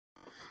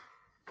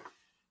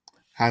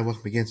Hi,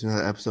 welcome again to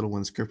another episode of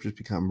When Scriptures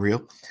Become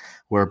Real.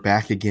 We're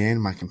back again.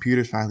 My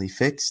computer's finally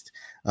fixed.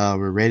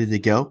 We're ready to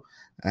go,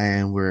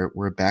 and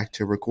we're back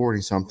to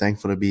recording. So I'm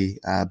thankful to be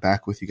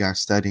back with you guys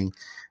studying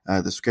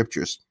the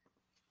scriptures.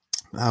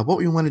 What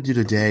we want to do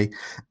today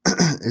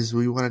is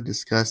we want to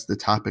discuss the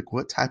topic: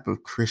 what type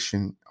of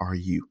Christian are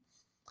you?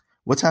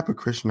 What type of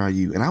Christian are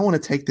you? And I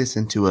want to take this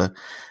into a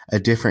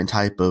different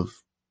type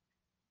of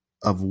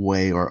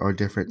way or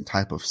different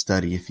type of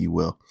study, if you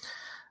will.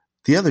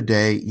 The other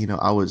day,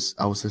 I was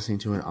listening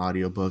to an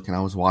audiobook and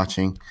I was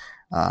watching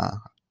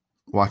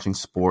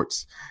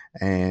sports,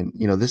 and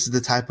this is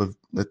the type of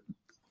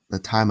the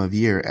time of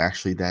year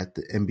actually that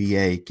the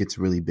NBA gets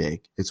really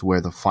big. It's where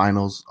the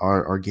finals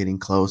are getting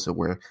close, and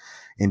where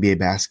NBA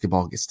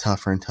basketball gets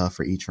tougher and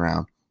tougher each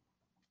round.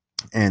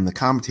 And the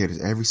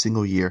commentators every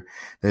single year,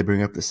 they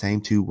bring up the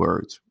same two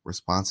words: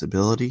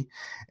 responsibility,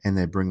 and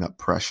they bring up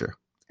pressure.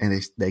 And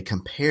they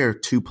compare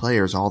two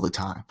players all the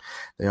time.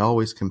 They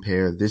always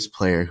compare this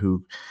player,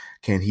 who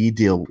can he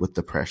deal with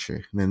the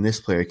pressure? And then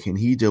this player, can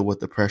he deal with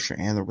the pressure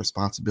and the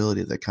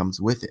responsibility that comes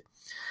with it?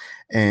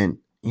 And,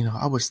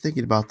 I was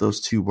thinking about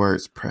those two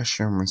words,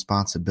 pressure and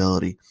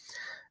responsibility.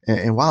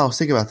 And while I was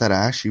thinking about that,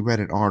 I actually read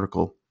an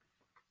article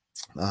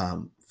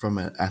from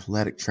an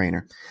athletic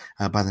trainer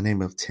by the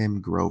name of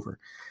Tim Grover.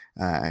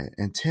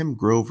 And Tim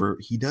Grover,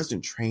 he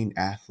doesn't train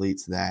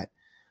athletes that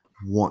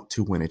want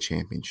to win a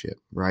championship,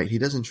 right? He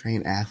doesn't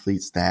train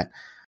athletes that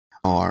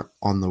are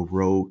on the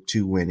road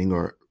to winning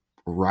or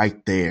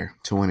right there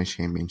to win a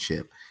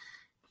championship.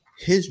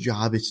 His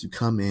job is to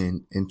come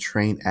in and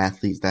train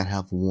athletes that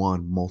have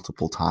won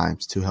multiple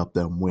times to help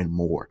them win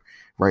more,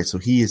 right? So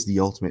he is the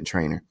ultimate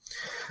trainer.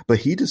 But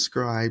he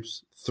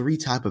describes three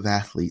types of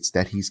athletes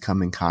that he's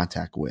come in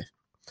contact with.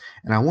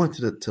 And I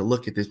wanted to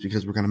look at this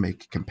because we're going to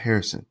make a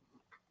comparison.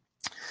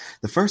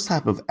 The first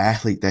type of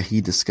athlete that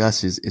he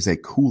discusses is a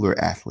cooler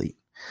athlete.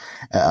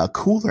 A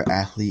cooler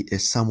athlete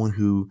is someone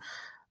who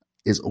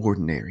is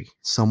ordinary,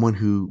 someone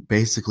who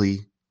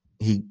basically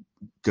he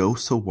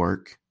goes to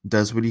work,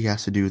 does what he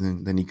has to do,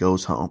 then he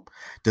goes home.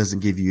 Doesn't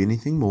give you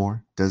anything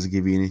more, doesn't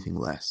give you anything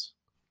less.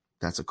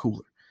 That's a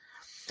cooler.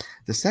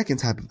 The second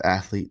type of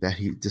athlete that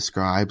he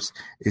describes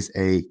is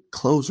a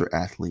closer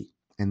athlete.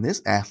 And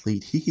this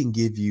athlete, he can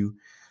give you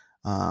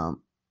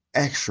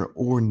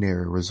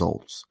extraordinary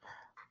results,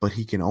 but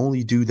he can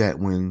only do that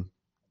when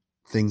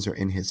things are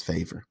in his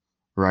favor,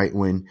 right?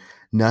 When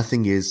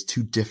nothing is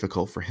too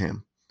difficult for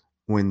him,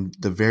 when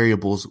the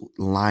variables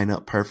line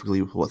up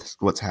perfectly with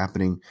what's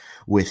happening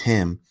with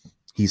him,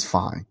 he's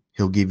fine.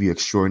 He'll give you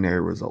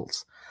extraordinary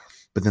results.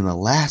 But then the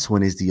last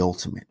one is the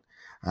ultimate.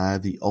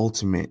 The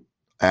ultimate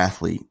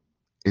athlete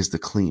is the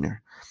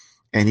cleaner.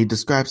 And he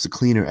describes the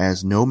cleaner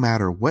as no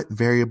matter what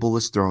variable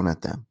is thrown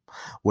at them,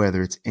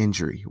 whether it's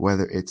injury,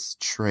 whether it's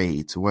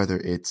trades, whether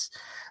it's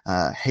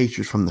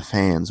hatred from the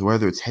fans,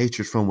 whether it's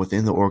hatred from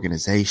within the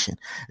organization,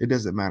 it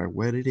doesn't matter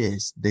what it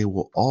is, they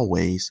will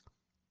always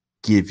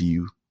give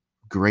you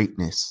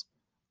greatness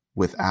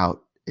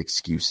without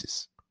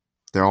excuses.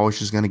 They're always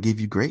just going to give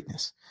you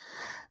greatness.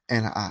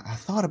 And I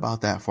thought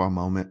about that for a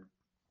moment,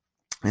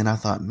 and I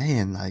thought,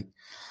 man,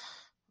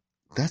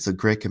 that's a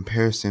great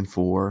comparison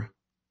for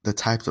the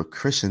types of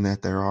Christians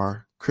that there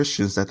are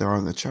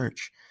in the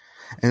church.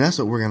 And that's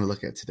what we're going to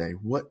look at today.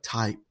 What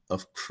type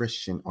of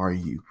Christian are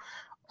you?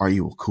 Are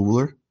you a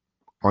cooler?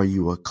 Are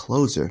you a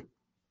closer?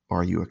 Or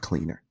are you a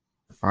cleaner?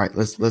 All right,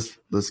 let's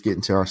get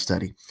into our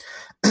study.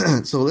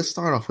 So let's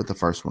start off with the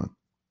first one.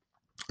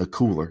 A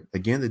cooler.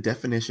 Again, the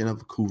definition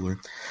of a cooler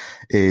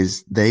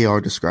is they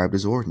are described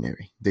as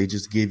ordinary. They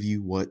just give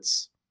you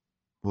what's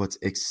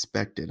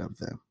expected of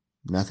them.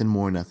 Nothing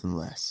more, nothing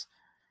less.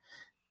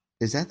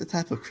 Is that the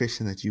type of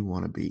Christian that you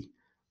want to be?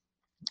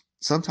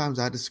 Sometimes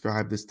I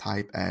describe this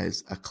type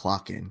as a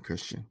clock-in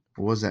Christian.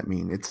 What does that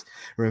mean?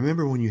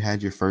 Remember when you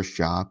had your first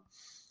job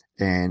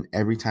and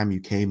every time you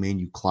came in,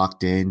 you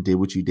clocked in, did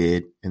what you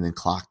did, and then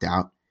clocked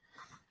out?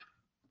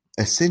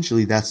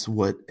 Essentially, that's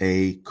what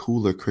a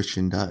cooler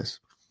Christian does.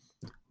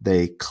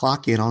 They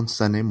clock in on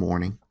Sunday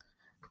morning,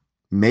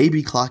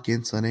 maybe clock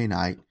in Sunday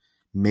night,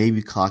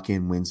 maybe clock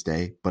in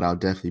Wednesday, but I'll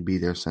definitely be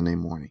there Sunday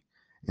morning.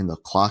 And they'll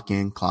clock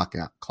in, clock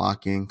out,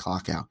 clock in,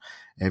 clock out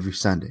every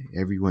Sunday,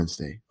 every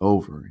Wednesday,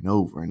 over and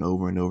over and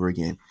over and over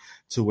again,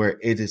 to where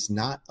it is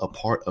not a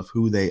part of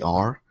who they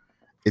are.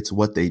 It's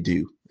what they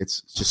do.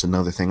 It's just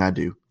another thing I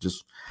do.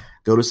 Just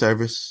go to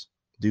service,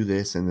 do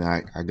this, and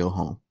then I go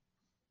home.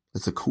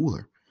 It's a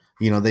cooler.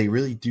 They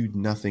really do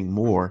nothing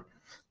more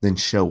than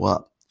show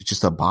up. It's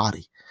just a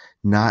body.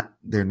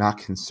 They're not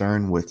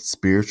concerned with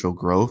spiritual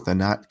growth. They're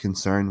not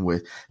concerned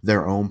with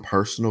their own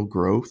personal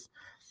growth.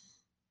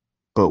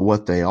 But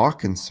what they are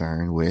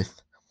concerned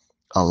with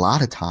a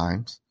lot of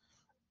times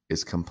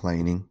is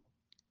complaining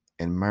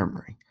and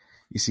murmuring.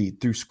 You see,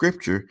 through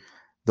scripture,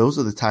 those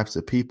are the types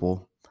of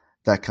people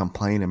that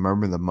complain and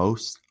murmur the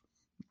most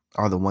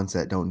are the ones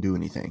that don't do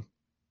anything,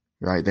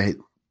 right?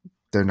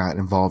 They're not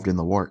involved in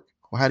the work.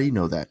 Well, how do you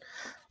know that?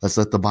 Let's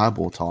let the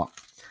Bible talk.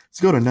 Let's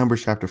go to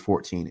Numbers chapter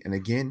 14. And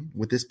again,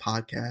 with this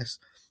podcast,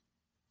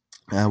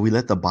 We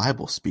let the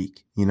Bible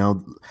speak.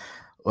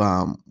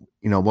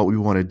 What we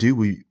want to do.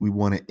 We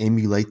want to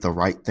emulate the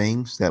right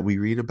things that we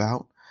read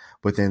about,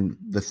 but then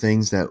the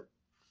things that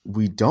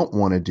we don't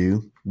want to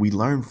do, we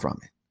learn from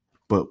it.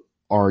 But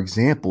our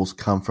examples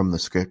come from the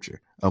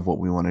scripture of what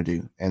we want to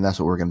do. And that's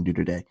what we're going to do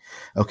today.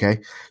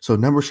 Okay. So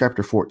Numbers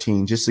chapter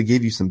 14, just to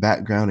give you some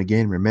background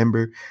again,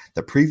 remember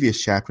the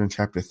previous chapter in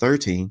chapter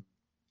 13,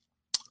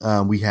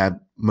 we had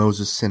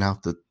Moses sent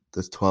out the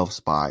 12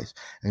 spies,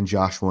 and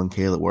Joshua and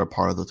Caleb were a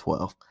part of the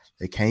 12.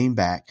 They came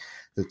back.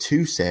 The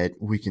 2 said,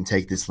 we can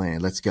take this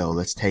land. Let's go.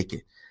 Let's take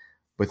it.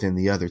 But then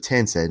the other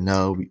 10 said,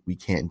 no, we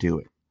can't do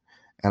it.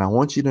 And I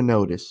want you to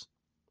notice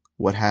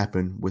what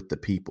happened with the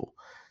people.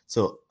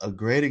 So a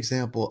great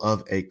example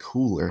of a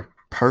cooler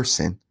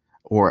person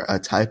or a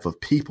type of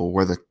people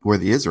were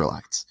the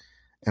Israelites.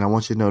 And I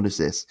want you to notice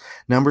this.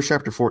 Numbers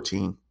chapter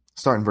 14,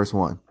 starting verse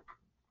 1.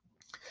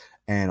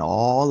 And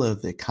all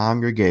of the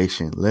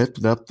congregation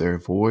lifted up their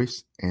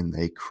voice, and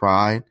they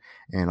cried,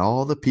 and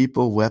all the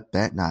people wept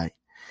that night.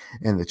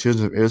 And the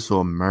children of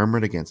Israel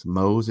murmured against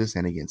Moses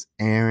and against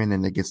Aaron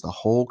and against the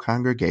whole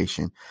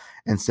congregation,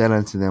 and said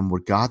unto them,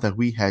 would God that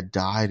we had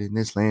died in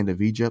this land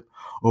of Egypt,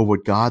 or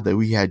would God that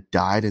we had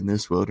died in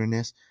this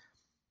wilderness?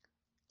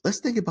 Let's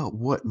think about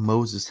what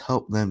Moses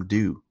helped them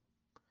do.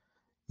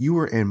 You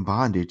were in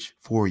bondage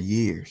for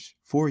years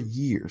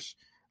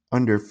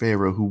under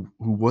Pharaoh who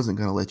wasn't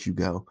going to let you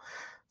go.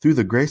 Through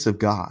the grace of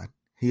God,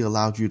 he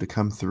allowed you to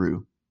come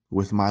through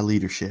with my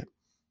leadership.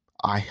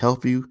 I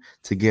help you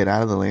to get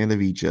out of the land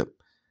of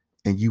Egypt,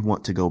 and you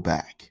want to go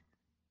back.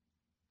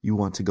 You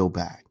want to go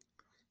back.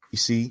 You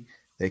see,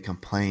 they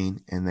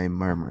complain and they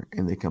murmur,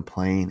 and they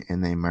complain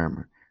and they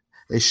murmur.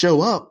 They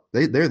show up.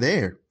 They're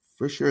there.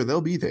 For sure,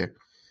 they'll be there.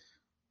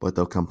 But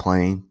they'll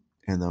complain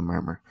and they'll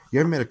murmur.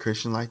 You ever met a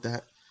Christian like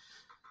that?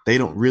 They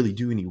don't really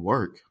do any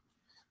work,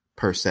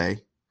 per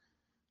se,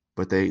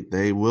 but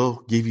they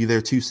will give you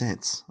their 2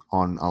 cents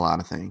on a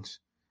lot of things.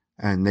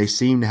 And they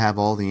seem to have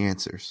all the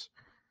answers.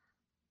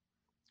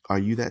 Are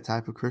you that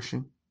type of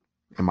Christian?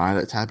 Am I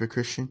that type of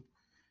Christian?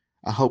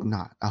 I hope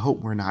not. I hope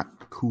we're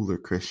not cooler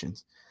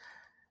Christians.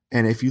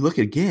 And if you look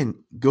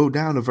again, go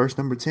down to verse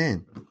number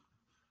 10. And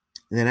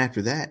then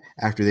after that,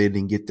 after they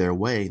didn't get their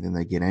way, then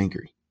they get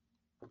angry.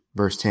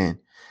 Verse 10,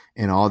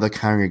 and all the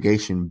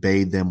congregation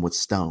bade them with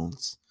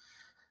stones.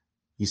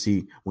 You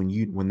see,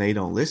 when they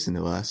don't listen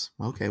to us,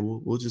 okay,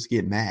 we'll just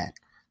get mad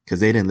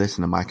because they didn't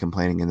listen to my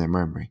complaining and their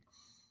murmuring.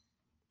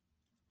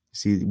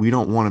 See, we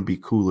don't want to be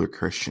cooler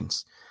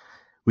Christians.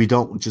 We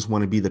don't just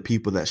want to be the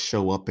people that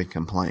show up and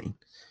complain.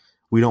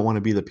 We don't want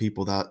to be the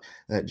people that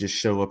just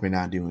show up and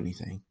not do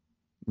anything.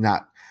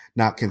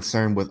 Not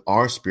concerned with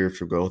our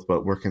spiritual growth,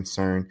 but we're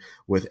concerned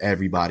with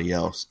everybody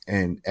else.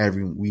 And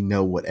we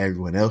know what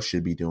everyone else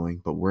should be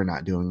doing, but we're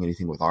not doing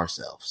anything with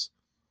ourselves.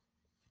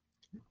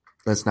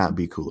 Let's not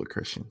be cooler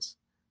Christians.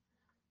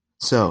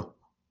 So,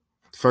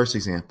 first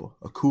example,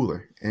 a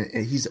cooler,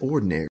 and he's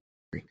ordinary.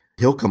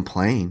 He'll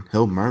complain,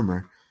 he'll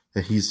murmur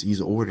that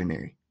he's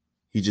ordinary.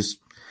 He just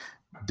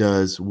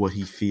does what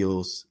he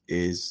feels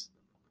is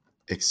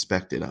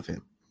expected of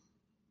him.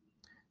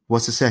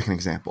 What's the second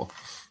example?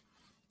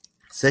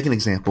 Second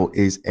example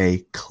is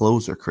a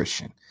closer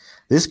Christian.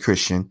 This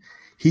Christian,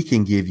 he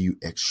can give you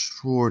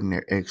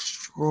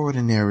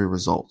extraordinary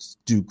results,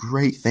 do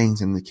great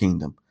things in the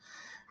kingdom.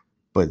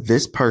 But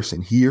this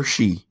person, he or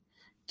she,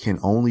 can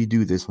only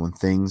do this when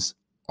things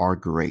are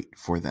great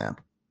for them.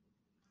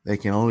 They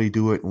can only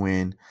do it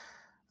when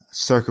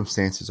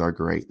circumstances are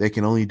great. They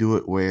can only do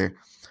it where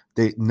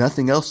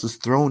nothing else is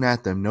thrown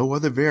at them, no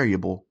other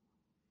variable.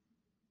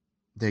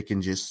 They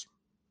can just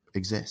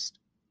exist.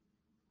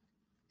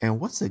 And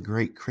what's a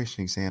great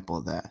Christian example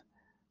of that?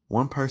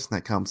 One person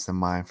that comes to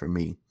mind for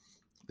me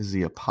is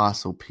the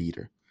Apostle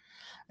Peter.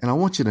 And I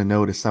want you to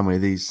notice some of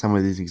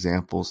these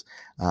examples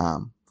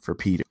for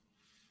Peter.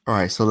 All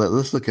right, so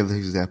let's look at the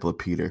example of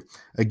Peter.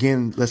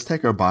 Again, let's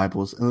take our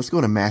Bibles and let's go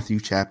to Matthew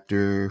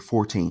chapter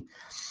 14.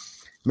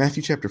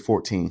 Matthew chapter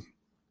 14.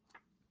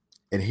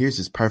 And here's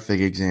this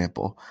perfect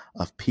example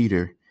of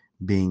Peter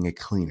being a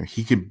cleaner.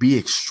 He could be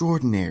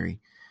extraordinary,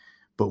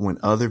 but when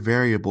other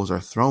variables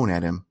are thrown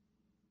at him,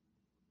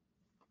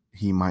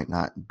 he might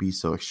not be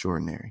so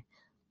extraordinary.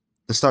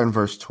 Let's start in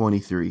verse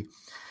 23.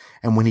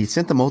 And when he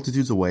sent the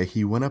multitudes away,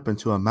 he went up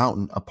into a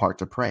mountain apart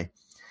to pray.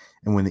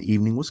 And when the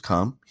evening was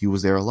come, he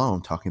was there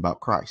alone, talking about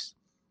Christ.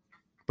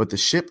 But the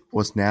ship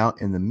was now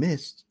in the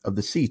midst of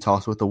the sea,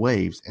 tossed with the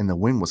waves, and the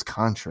wind was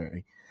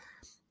contrary.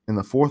 In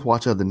the 4th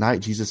watch of the night,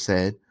 Jesus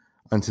said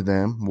unto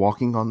them,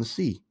 walking on the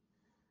sea.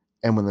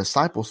 And when the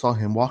disciples saw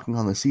him walking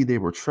on the sea, they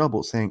were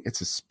troubled, saying,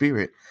 it's a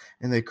spirit.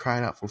 And they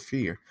cried out for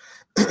fear.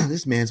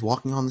 This man's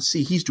walking on the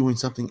sea. He's doing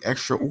something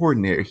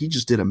extraordinary. He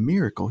just did a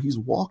miracle. He's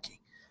walking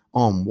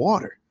on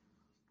water.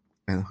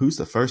 And who's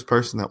the first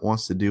person that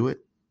wants to do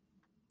it?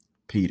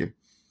 Peter.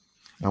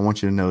 I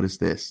want you to notice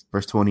this.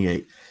 Verse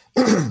 28.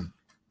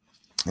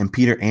 And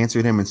Peter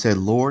answered him and said,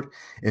 Lord,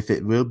 if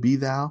it will be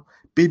thou,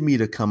 bid me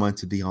to come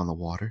unto thee on the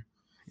water.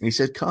 And he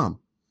said, come.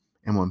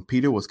 And when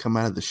Peter was come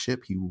out of the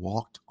ship, he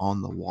walked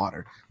on the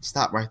water.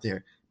 Stop right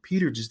there.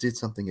 Peter just did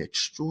something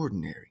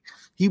extraordinary.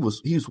 He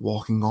was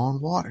walking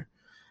on water.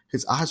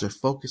 His eyes are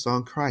focused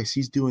on Christ.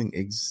 He's doing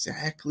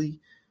exactly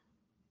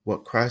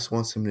what Christ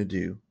wants him to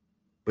do,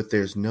 but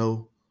there's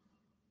no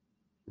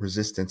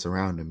resistance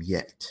around him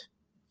yet.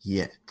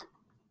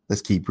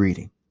 Let's keep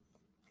reading.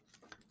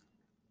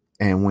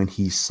 And when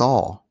he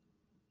saw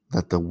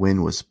that the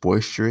wind was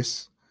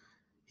boisterous,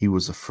 he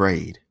was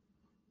afraid,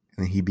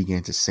 and he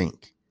began to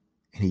sink,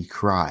 and he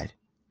cried,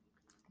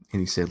 and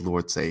he said,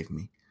 Lord, save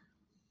me.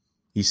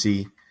 You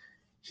see,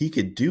 he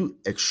could do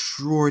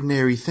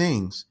extraordinary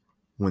things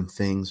when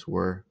things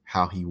were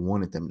how he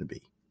wanted them to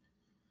be.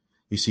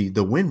 You see,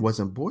 the wind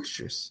wasn't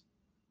boisterous.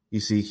 You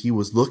see, he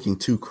was looking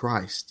to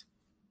Christ.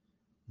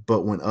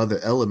 But when other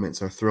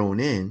elements are thrown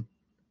in,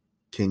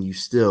 can you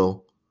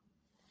still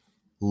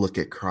look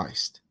at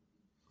Christ?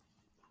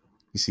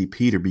 You see,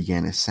 Peter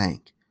began to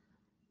sink.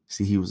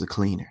 See, he was a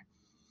cleaner.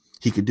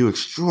 He could do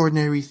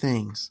extraordinary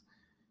things.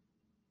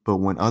 But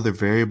when other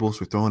variables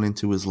were thrown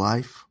into his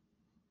life,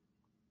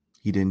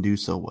 he didn't do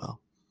so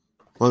well.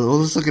 Well,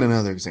 let's look at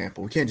another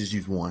example. We can't just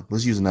use one.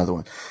 Let's use another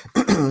one.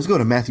 Let's go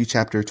to Matthew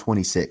chapter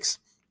 26.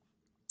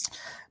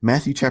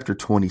 Matthew chapter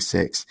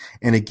 26.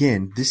 And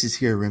again, this is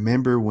here.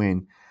 Remember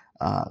when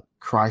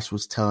Christ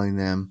was telling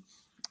them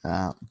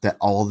that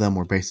all of them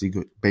were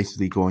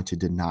basically going to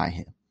deny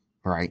him,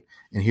 right?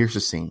 And here's the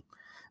scene.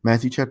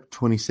 Matthew chapter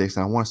 26,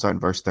 and I want to start in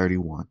verse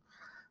 31.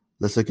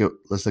 Let's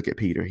look at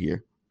Peter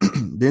here.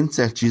 Then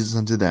said Jesus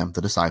unto them,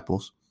 the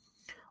disciples,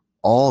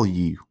 all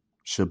you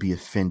shall be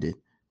offended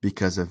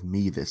because of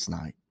me this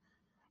night.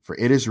 For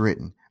it is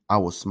written, I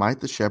will smite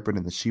the shepherd,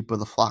 and the sheep of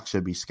the flock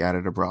shall be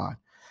scattered abroad.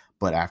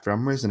 But after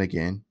I'm risen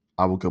again,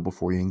 I will go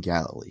before you in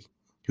Galilee.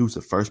 Who's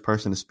the first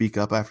person to speak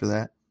up after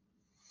that?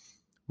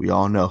 We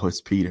all know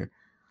it's Peter.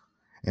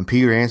 And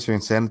Peter answered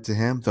and said unto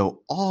him,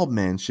 though all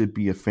men should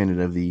be offended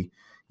of thee,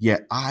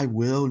 yet I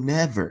will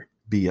never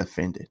be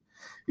offended.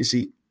 You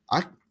see,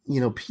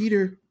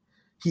 Peter,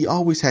 he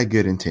always had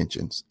good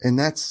intentions. And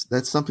that's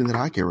something that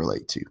I can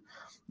relate to.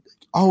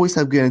 Always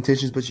have good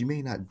intentions, but you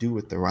may not do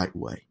it the right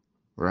way,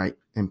 right?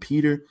 And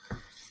Peter,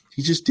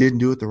 he just didn't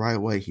do it the right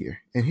way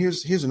here. And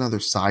here's another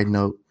side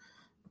note.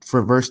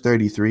 For verse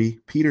 33,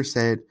 Peter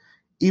said,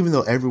 even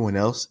though everyone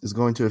else is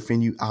going to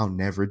offend you, I'll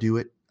never do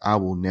it. I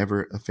will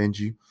never offend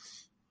you.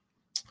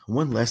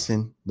 One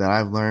lesson that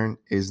I've learned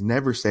is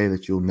never say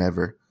that you'll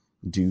never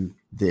do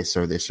this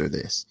or this or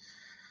this,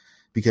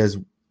 because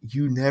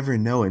you never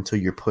know until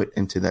you're put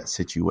into that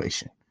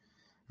situation,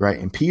 right?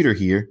 And Peter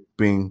here,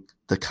 being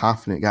the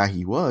confident guy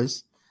he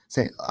was,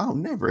 saying, I'll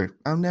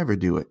never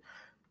do it.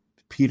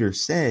 Peter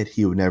said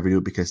he would never do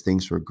it because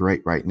things were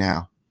great right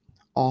now.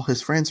 All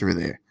his friends were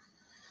there.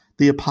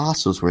 The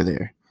apostles were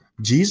there.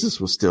 Jesus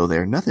was still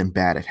there. Nothing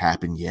bad had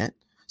happened yet.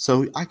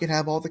 So I could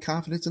have all the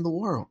confidence in the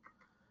world.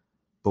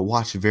 But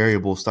watch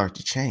variables start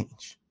to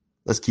change.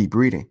 Let's keep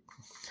reading.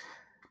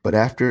 But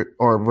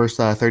verse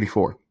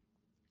 34.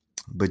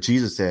 But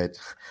Jesus said,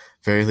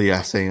 verily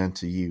I say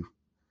unto you,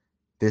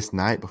 this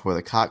night before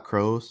the cock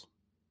crows,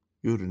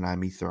 you will deny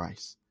me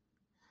thrice.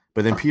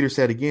 But then Peter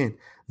said again,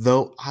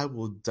 though I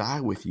will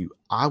die with you,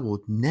 I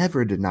will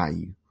never deny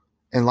you.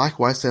 And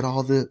likewise said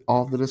all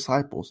the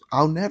disciples,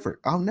 I'll never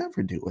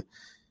do it.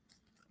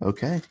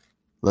 Okay,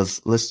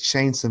 let's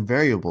change some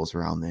variables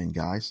around then,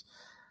 guys.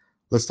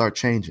 Let's start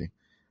changing.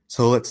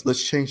 So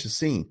let's change the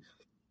scene.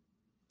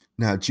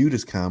 Now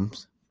Judas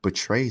comes,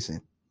 betrays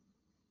him.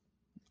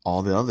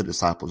 All the other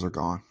disciples are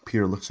gone.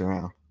 Peter looks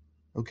around.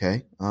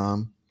 Okay,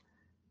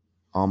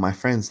 all my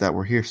friends that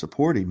were here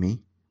supporting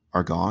me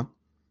are gone.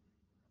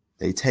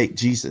 They take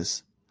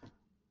Jesus.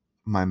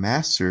 My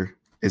master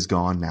is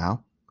gone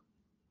now.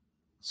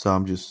 So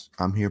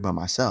I'm here by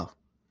myself.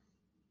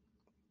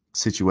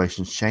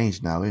 Situation's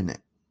changed now, isn't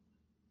it?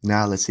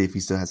 Now let's see if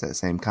he still has that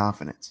same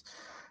confidence.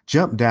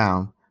 Jump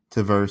down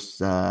to verse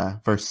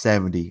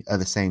 70 of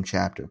the same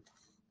chapter.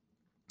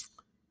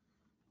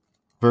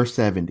 Verse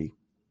 70.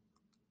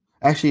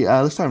 Actually,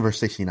 let's start in verse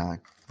 69.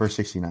 Verse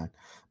 69.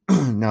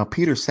 Now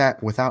Peter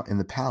sat without in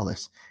the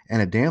palace, and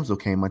a damsel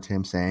came unto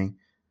him, saying,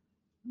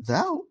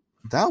 Thou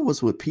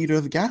was with Peter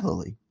of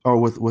Galilee, or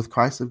with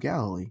Christ of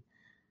Galilee.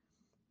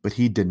 But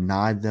he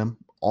denied them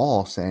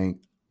all, saying,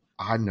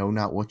 I know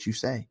not what you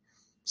say.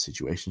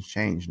 Situation's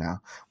changed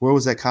now. Where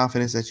was that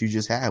confidence that you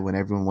just had when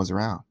everyone was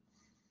around?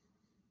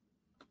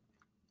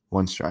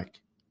 One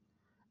strike.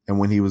 And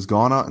when he was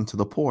gone out into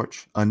the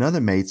porch, another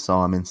maid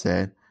saw him and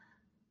said,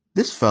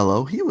 this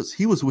fellow, he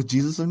was with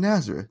Jesus of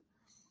Nazareth.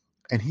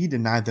 And he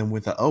denied them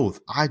with an oath,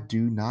 I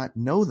do not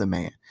know the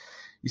man.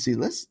 You see,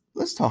 let's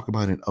talk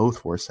about an oath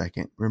for a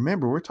second.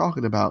 Remember, we're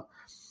talking about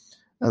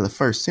the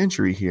first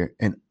century here.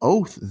 An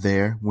oath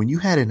there, when you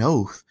had an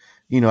oath,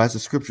 as the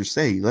scriptures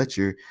say, let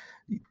your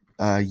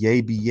yea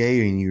be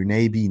yea and your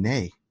nay be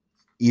nay.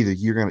 Either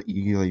you're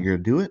gonna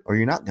do it or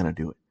you're not gonna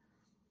do it.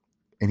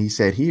 And he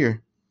said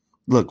here,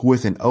 look,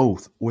 with an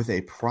oath, with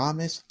a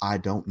promise, I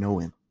don't know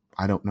him.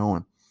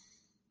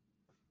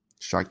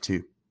 Strike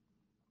two.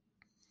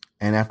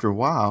 And after a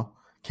while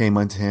came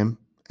unto him,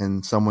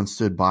 and someone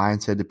stood by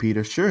and said to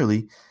Peter,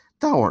 surely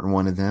thou art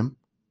one of them,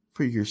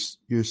 for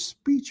your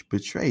speech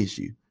betrays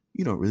you.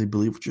 You don't really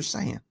believe what you're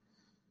saying.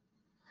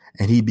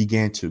 And he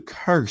began to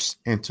curse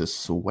and to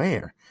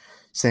swear,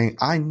 saying,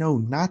 I know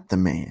not the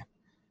man.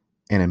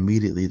 And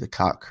immediately the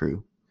cock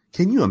crew.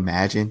 Can you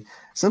imagine?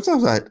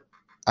 Sometimes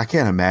I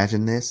can't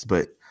imagine this,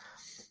 but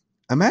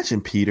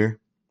imagine Peter,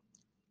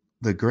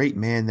 the great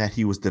man that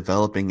he was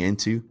developing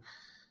into.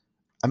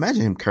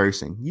 Imagine him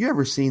cursing. You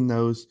ever seen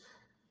those?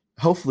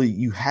 Hopefully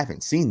you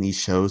haven't seen these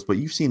shows, but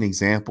you've seen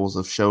examples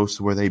of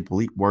shows where they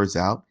bleep words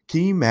out.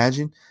 Can you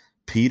imagine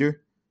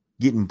Peter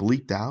getting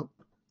bleeped out,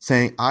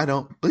 saying, I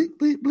don't bleep,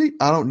 bleep, bleep.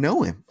 I don't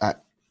know him. I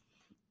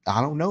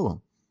don't know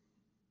him.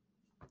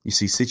 You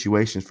see,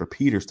 situations for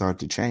Peter started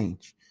to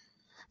change.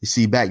 You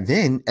see, back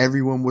then,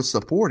 everyone was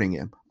supporting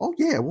him. Oh,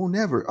 yeah, we'll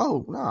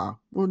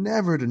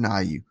never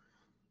deny you.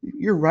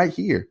 You're right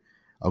here.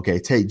 Okay,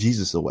 take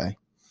Jesus away.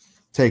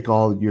 Take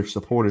all your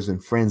supporters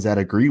and friends that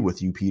agree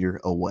with you, Peter,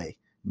 away.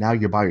 Now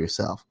you're by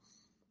yourself.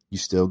 You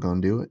still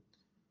gonna do it?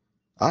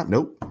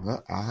 Nope.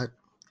 I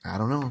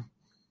don't know.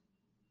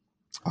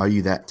 Are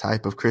you that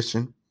type of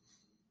Christian?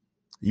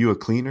 You a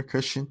cleaner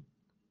Christian?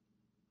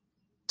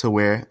 To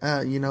where,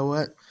 you know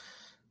what?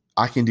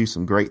 I can do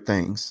some great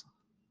things.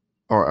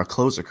 Or a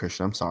closer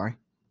Christian, I'm sorry.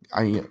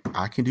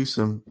 I can do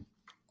some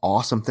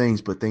awesome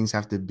things, but things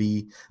have to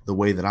be the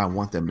way that I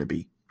want them to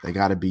be. They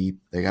gotta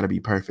be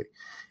perfect.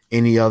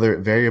 Any other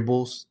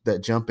variables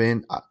that jump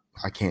in,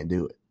 I can't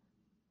do it.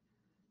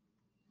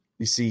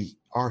 You see,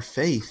 our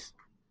faith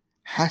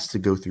has to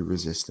go through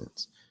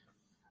resistance.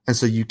 And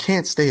so you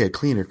can't stay a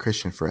cleaner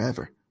Christian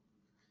forever.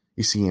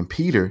 You see, in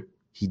Peter,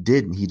 he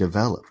didn't. He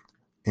developed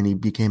and he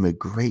became a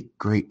great,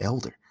 great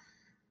elder.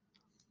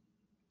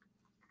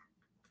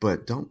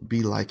 But don't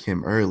be like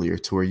him earlier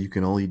to where you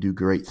can only do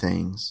great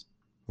things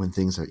when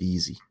things are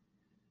easy.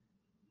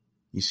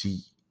 You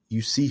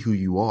see who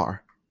you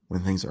are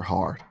when things are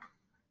hard,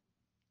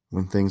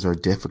 when things are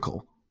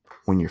difficult,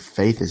 when your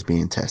faith is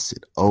being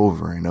tested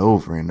over and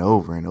over and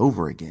over and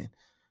over again.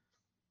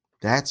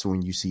 That's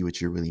when you see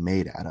what you're really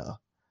made out of,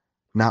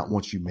 not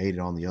once you made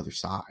it on the other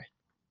side.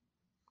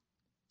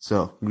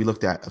 So we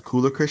looked at a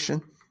cooler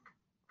Christian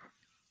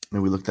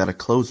and we looked at a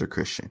closer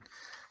Christian.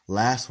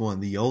 Last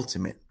one, the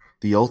ultimate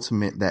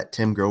that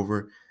Tim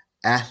Grover,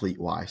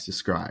 athlete-wise,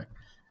 described.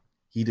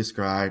 He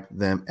described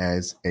them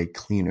as a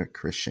cleaner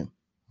Christian,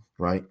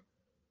 right?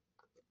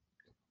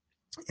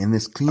 And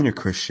this cleaner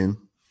Christian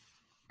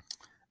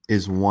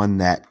is one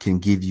that can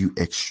give you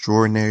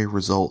extraordinary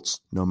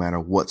results no matter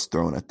what's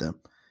thrown at them.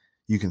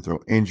 You can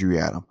throw injury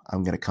at them.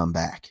 I'm going to come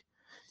back.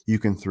 You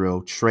can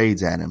throw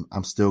trades at them.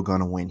 I'm still going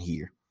to win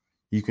here.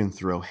 You can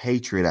throw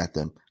hatred at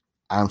them.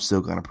 I'm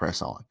still going to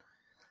press on.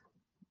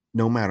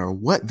 No matter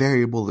what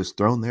variable is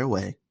thrown their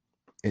way,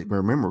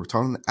 remember, we're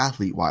talking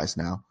athlete-wise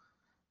now,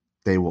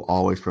 they will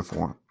always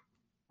perform.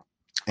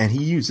 And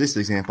he used this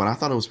example, and I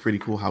thought it was pretty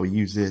cool how he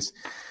used this.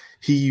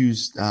 He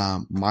used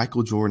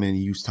Michael Jordan and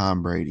he used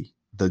Tom Brady,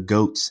 the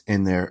GOATs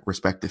in their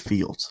respective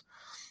fields.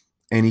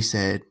 And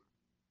he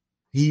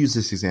used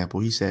this example.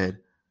 He said,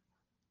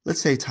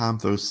 let's say Tom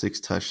throws 6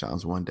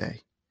 touchdowns one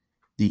day.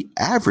 The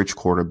average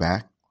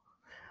quarterback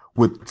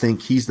would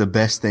think he's the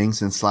best thing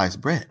since sliced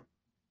bread.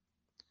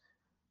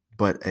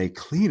 But a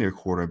cleaner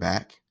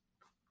quarterback,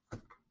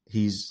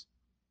 it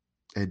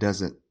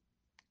doesn't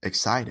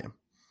excite him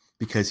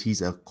because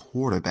he's a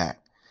quarterback.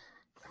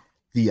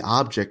 The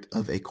object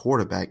of a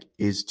quarterback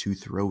is to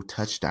throw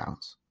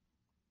touchdowns.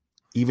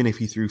 Even if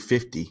he threw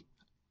 50,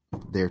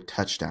 they're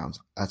touchdowns.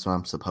 That's what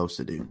I'm supposed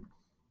to do.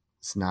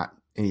 It's not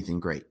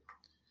anything great.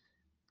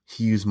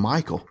 He used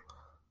Michael.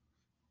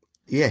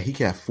 Yeah, he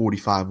could have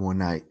 45 one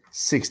night,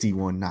 60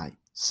 one night,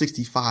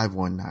 65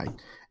 one night.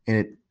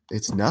 And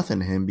it's nothing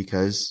to him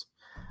because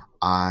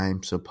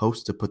I'm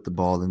supposed to put the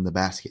ball in the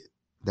basket.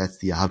 That's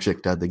the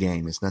object of the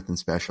game. It's nothing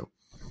special.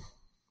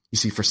 You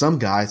see, for some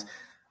guys,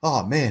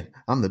 oh man,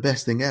 I'm the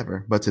best thing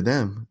ever. But to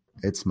them,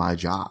 it's my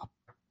job.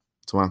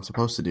 It's what I'm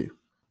supposed to do.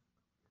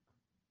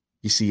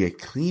 You see, a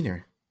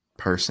cleaner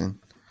person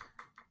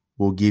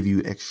will give you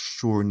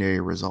extraordinary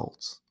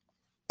results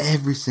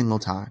every single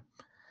time.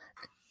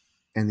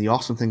 And the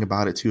awesome thing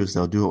about it too is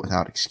they'll do it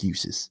without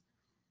excuses.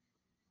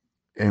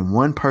 And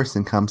one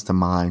person comes to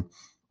mind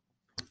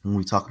when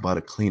we talk about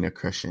a cleaner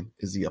Christian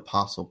is the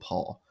Apostle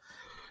Paul.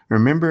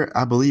 Remember,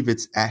 I believe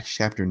it's Acts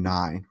chapter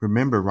 9.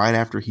 Remember, right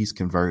after he's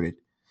converted,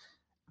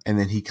 and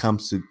then he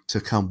comes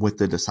to come with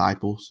the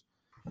disciples.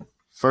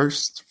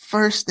 First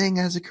thing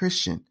as a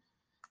Christian,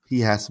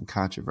 he has some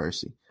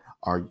controversy.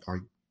 Are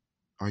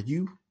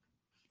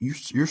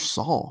you're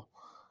Saul?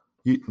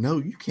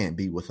 You can't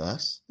be with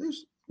us.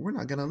 We're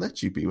not gonna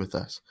let you be with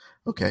us.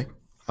 Okay,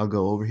 I'll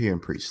go over here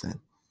and preach then.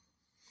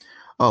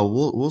 Oh,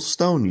 we'll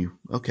stone you.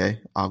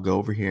 Okay, I'll go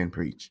over here and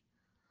preach.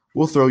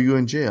 We'll throw you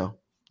in jail.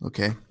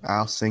 Okay,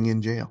 I'll sing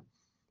in jail.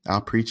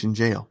 I'll preach in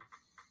jail.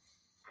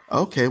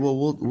 Okay, well,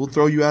 we'll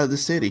throw you out of the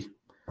city.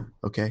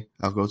 Okay,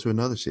 I'll go to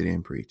another city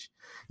and preach.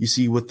 You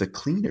see, with the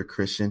cleaner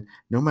Christian,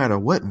 no matter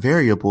what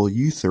variable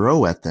you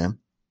throw at them,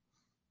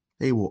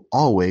 they will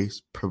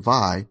always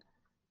provide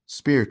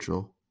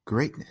spiritual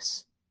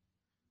greatness.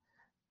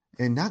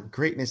 And not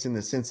greatness in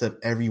the sense of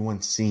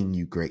everyone seeing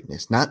you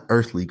greatness, not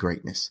earthly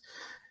greatness.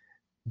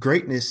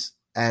 Greatness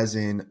as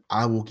in,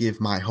 I will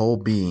give my whole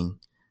being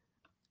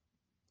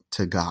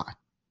to God,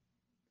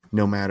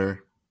 no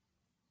matter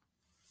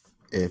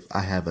if I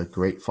have a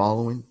great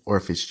following or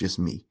if it's just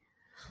me.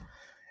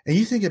 And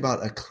you think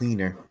about a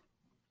cleaner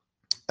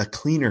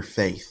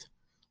faith.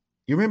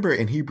 You remember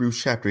in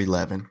Hebrews chapter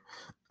 11,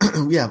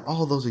 we have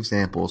all those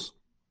examples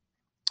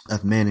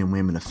of men and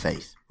women of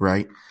faith,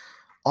 right?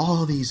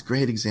 All these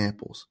great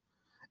examples.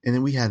 And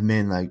then we have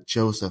men like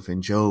Joseph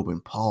and Job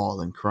and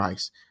Paul and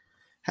Christ.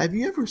 Have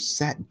you ever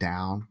sat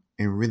down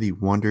and really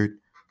wondered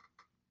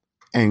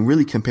and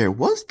really compared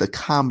what's the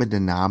common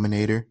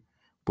denominator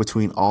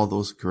between all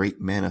those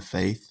great men of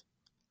faith?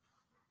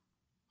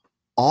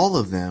 All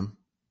of them,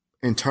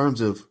 in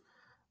terms of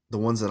the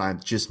ones that I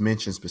just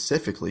mentioned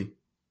specifically,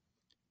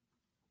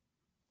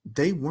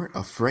 they weren't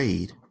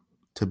afraid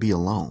to be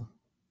alone.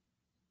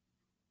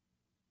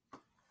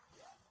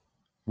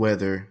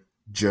 Whether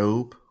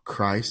Job,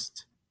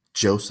 Christ,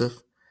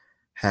 Joseph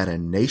had a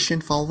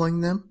nation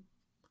following them,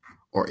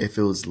 or if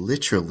it was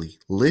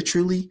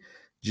literally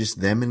just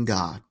them and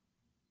God,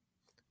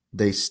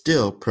 they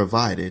still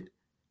provided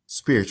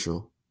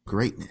spiritual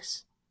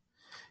greatness.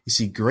 You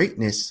see,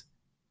 greatness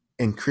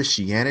in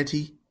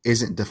Christianity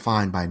isn't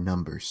defined by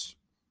numbers.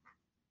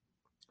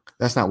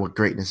 That's not what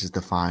greatness is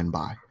defined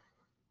by.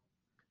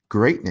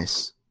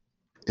 Greatness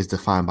is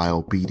defined by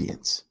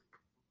obedience,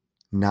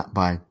 not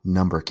by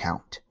number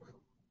count.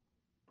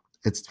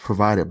 It's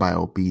provided by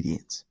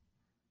obedience.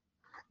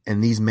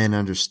 And these men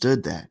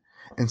understood that.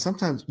 And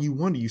sometimes you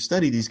wonder, you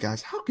study these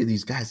guys, how could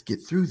these guys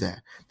get through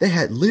that? They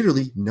had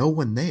literally no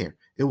one there.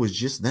 It was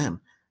just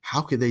them.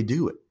 How could they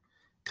do it?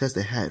 Because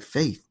they had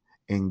faith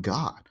in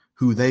God,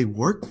 who they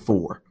worked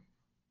for,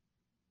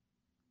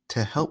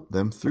 to help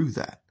them through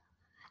that.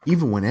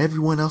 Even when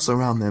everyone else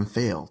around them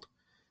failed,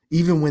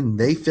 even when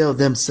they failed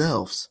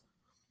themselves,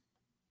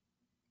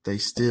 they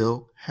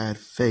still had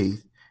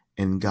faith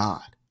in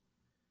God.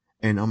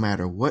 And no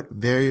matter what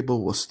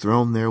variable was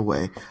thrown their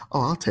way,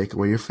 I'll take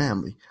away your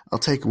family. I'll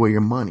take away your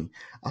money.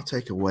 I'll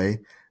take away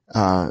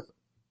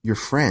your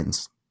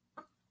friends.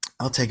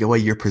 I'll take away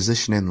your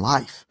position in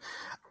life.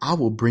 I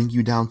will bring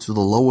you down to the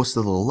lowest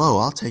of the low.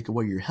 I'll take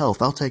away your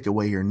health. I'll take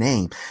away your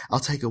name. I'll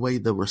take away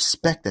the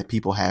respect that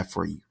people have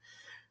for you.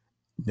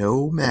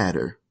 No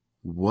matter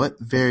what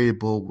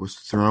variable was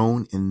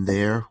thrown in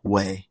their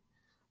way,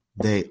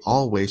 they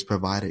always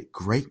provided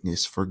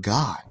greatness for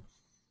God.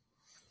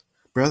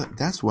 Brother,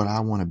 that's what I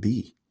want to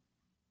be.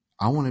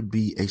 I want to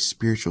be a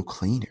spiritual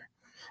cleaner.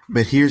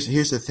 But here's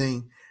the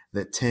thing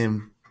that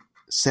Tim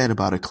said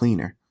about a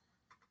cleaner.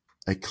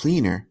 A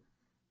cleaner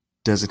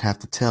doesn't have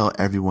to tell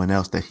everyone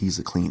else that he's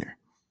a cleaner.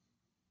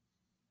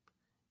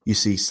 You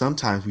see,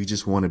 sometimes we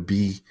just want to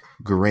be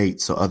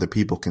great so other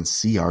people can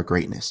see our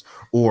greatness.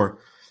 Or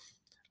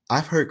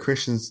I've heard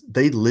Christians,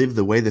 they live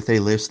the way that they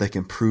live so they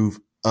can prove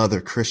other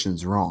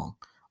Christians wrong.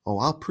 Oh,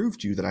 I'll prove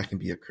to you that I can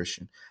be a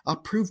Christian. I'll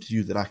prove to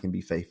you that I can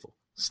be faithful.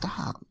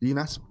 Stop.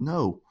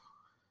 No.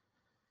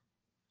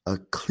 A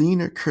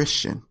cleaner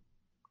Christian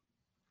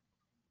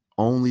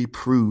only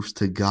proves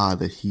to God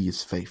that he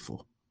is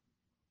faithful.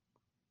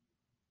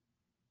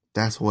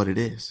 That's what it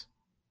is.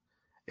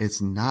 It's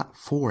not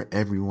for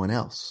everyone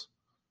else.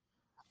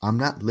 I'm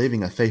not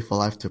living a faithful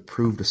life to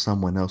prove to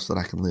someone else that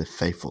I can live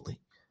faithfully.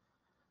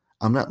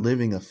 I'm not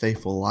living a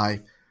faithful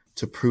life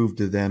to prove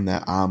to them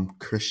that I'm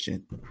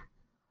Christian.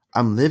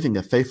 I'm living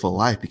a faithful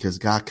life because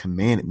God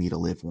commanded me to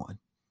live one.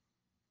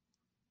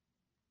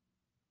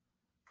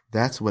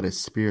 That's what a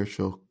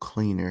spiritual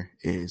cleaner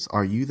is.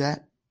 Are you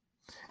that?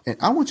 And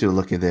I want you to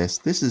look at this.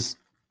 This is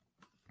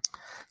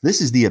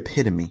the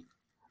epitome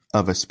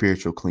of a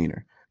spiritual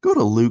cleaner. Go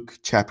to Luke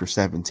chapter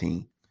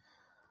 17.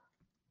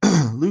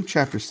 Luke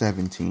chapter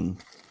 17.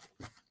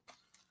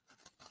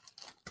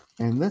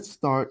 And let's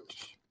start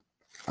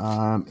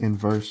in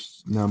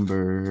verse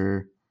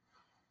number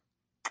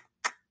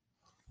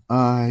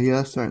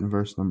let's start in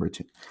verse number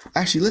 2.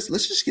 Actually,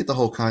 let's just get the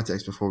whole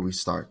context before we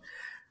start.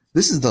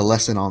 This is the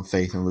lesson on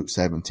faith in Luke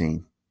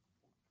 17.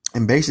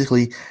 And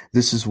basically,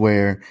 this is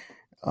where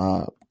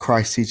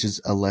Christ teaches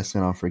a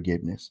lesson on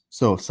forgiveness.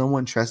 So if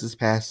someone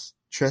trespasses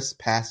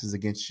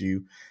against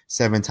you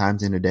 7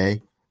 times in a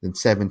day, then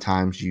 7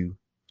 times you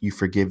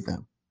forgive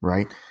them,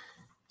 right?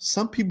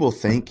 Some people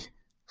think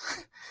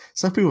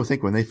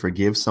when they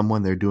forgive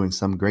someone, they're doing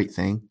some great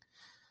thing.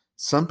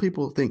 Some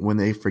people think when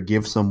they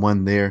forgive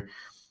someone,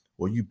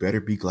 well, you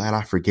better be glad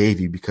I forgave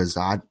you because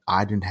I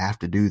didn't have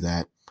to do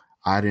that.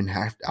 I didn't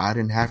have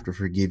to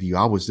forgive you.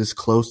 I was this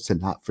close to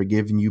not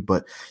forgiving you,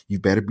 but you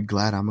better be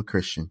glad I'm a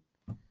Christian.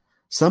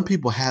 Some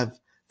people have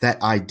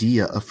that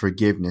idea of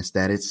forgiveness,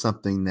 that it's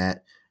something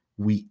that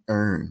we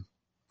earn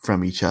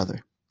from each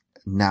other.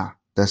 Nah,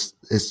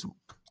 it's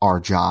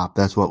our job.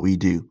 That's what we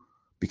do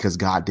because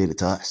God did it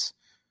to us.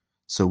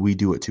 So we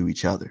do it to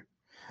each other.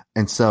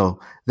 And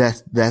so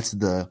that's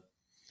the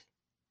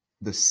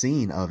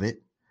scene of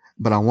it.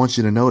 But I want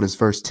you to notice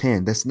verse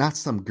 10. That's not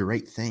some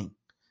great thing.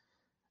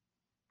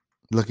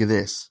 Look at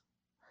this.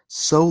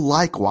 So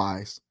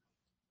likewise,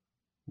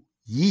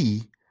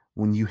 ye,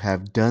 when you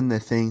have done the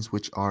things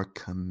which are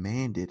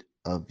commanded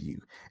of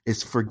you.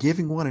 Is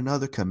forgiving one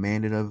another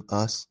commanded of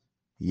us?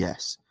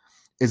 Yes.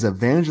 Is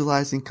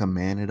evangelizing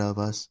commanded of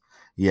us?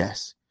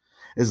 Yes.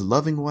 Is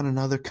loving one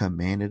another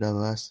commanded of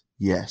us?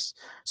 Yes.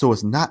 So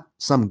it's not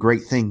some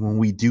great thing when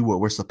we do what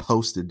we're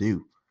supposed to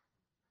do.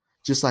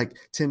 Just like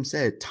Tim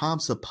said,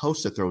 Tom's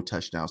supposed to throw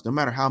touchdowns, no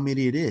matter how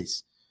many it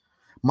is.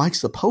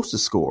 Mike's supposed to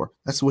score.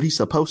 That's what he's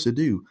supposed to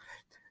do.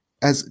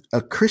 As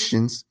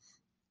Christians,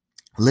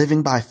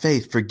 living by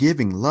faith,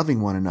 forgiving,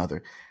 loving one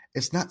another,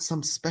 it's not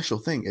some special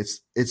thing.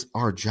 It's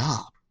our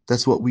job.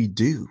 That's what we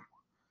do.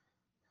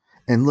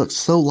 And look,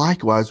 so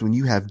likewise, when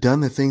you have done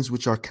the things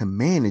which are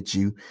commanded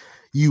you,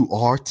 you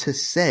are to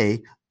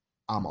say,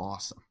 I'm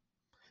awesome.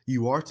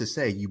 You are to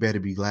say, you better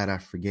be glad I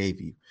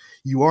forgave you.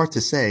 You are to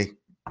say,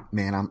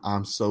 man,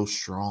 I'm so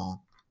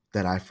strong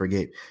that I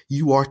forgave.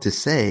 You are to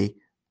say,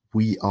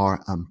 we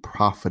are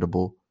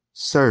unprofitable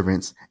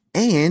servants,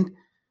 and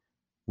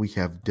we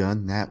have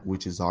done that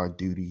which is our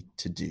duty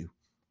to do.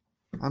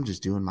 I'm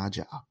just doing my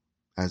job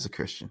as a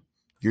Christian.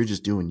 You're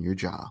just doing your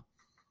job.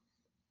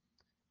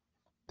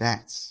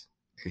 That's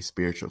a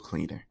spiritual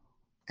cleaner,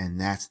 and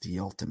that's the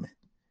ultimate.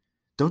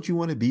 Don't you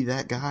want to be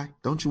that guy?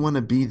 Don't you want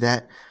to be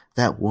that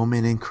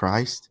woman in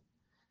Christ?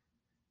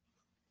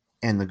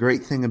 And the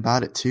great thing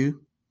about it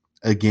too,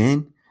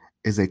 again,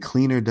 is a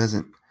cleaner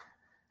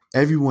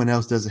everyone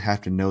else doesn't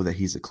have to know that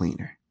he's a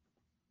cleaner.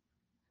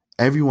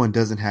 Everyone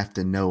doesn't have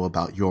to know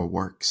about your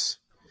works.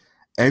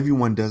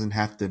 Everyone doesn't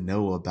have to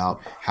know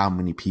about how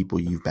many people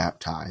you've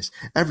baptized.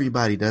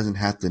 Everybody doesn't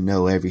have to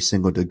know every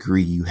single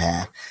degree you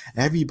have.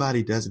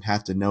 Everybody doesn't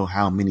have to know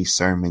how many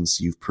sermons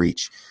you've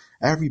preached.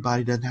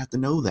 Everybody doesn't have to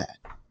know that.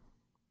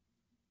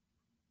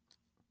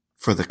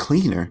 For the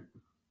cleaner,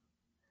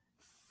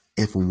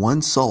 if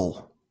one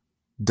soul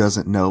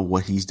doesn't know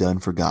what he's done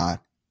for God,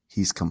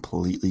 he's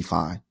completely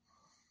fine,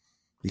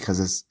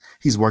 because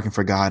he's working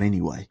for God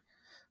anyway.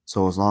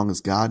 So as long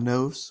as God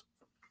knows,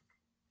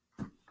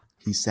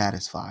 he's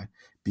satisfied,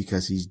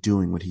 because he's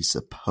doing what he's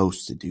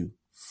supposed to do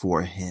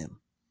for him.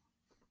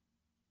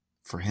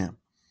 For him.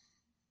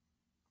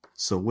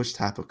 So which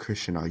type of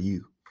Christian are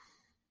you?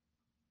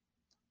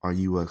 Are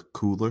you a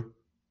cooler?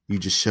 You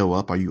just show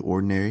up? Are you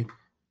ordinary?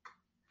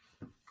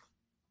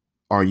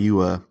 Are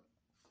you a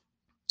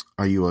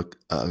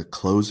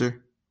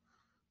closer,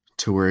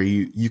 to where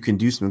you can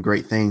do some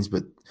great things,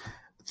 but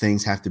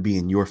things have to be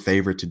in your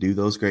favor to do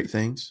those great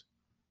things?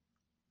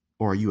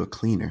 Or are you a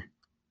cleaner,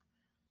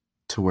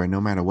 to where no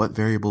matter what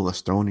variable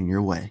is thrown in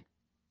your way,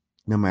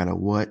 no matter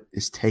what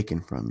is taken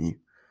from you,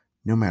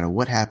 no matter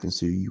what happens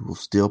to you, you will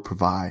still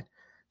provide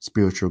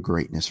spiritual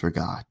greatness for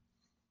God?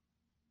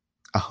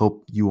 I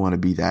hope you want to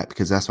be that,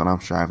 because that's what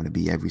I'm striving to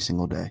be every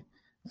single day.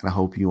 And I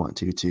hope you want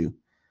to too.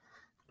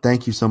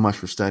 Thank you so much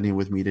for studying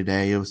with me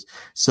today. It was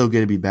so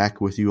good to be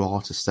back with you all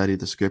to study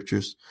the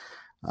scriptures.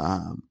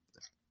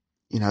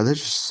 There's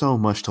just so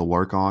much to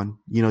work on.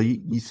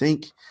 You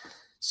think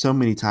so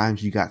many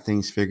times you got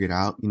things figured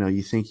out.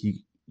 You think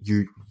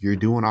you're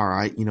doing all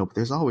right, but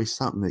there's always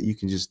something that you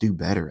can just do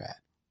better at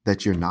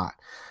that you're not.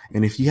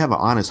 And if you have an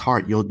honest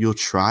heart, you'll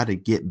try to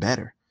get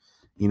better,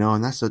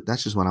 and that's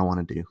just what I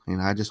want to do.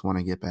 And I just want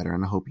to get better,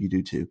 and I hope you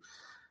do too.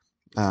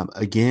 I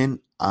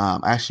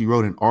actually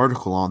wrote an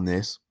article on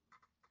this,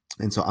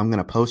 and so I'm going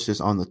to post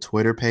this on the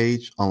Twitter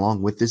page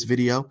along with this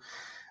video.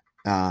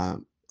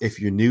 If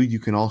you're new, you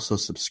can also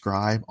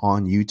subscribe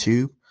on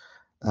YouTube.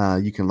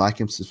 You can like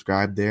and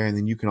subscribe there. And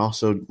then you can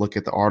also look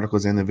at the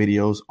articles and the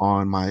videos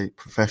on my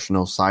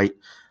professional site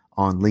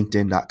on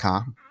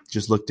LinkedIn.com.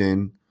 Just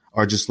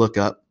look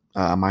up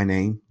my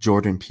name,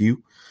 Jordan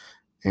Pugh,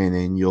 and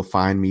then you'll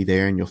find me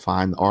there, and you'll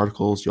find the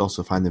articles. You'll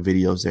also find the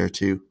videos there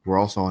too. We're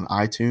also on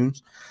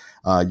iTunes.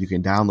 You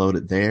can download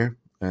it there,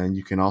 and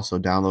you can also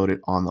download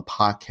it on the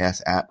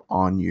podcast app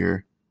on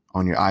your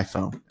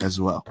iPhone as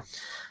well.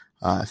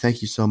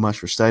 Thank you so much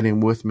for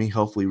studying with me.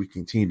 Hopefully we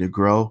continue to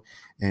grow,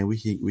 and we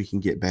can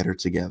get better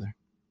together.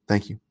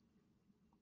 Thank you.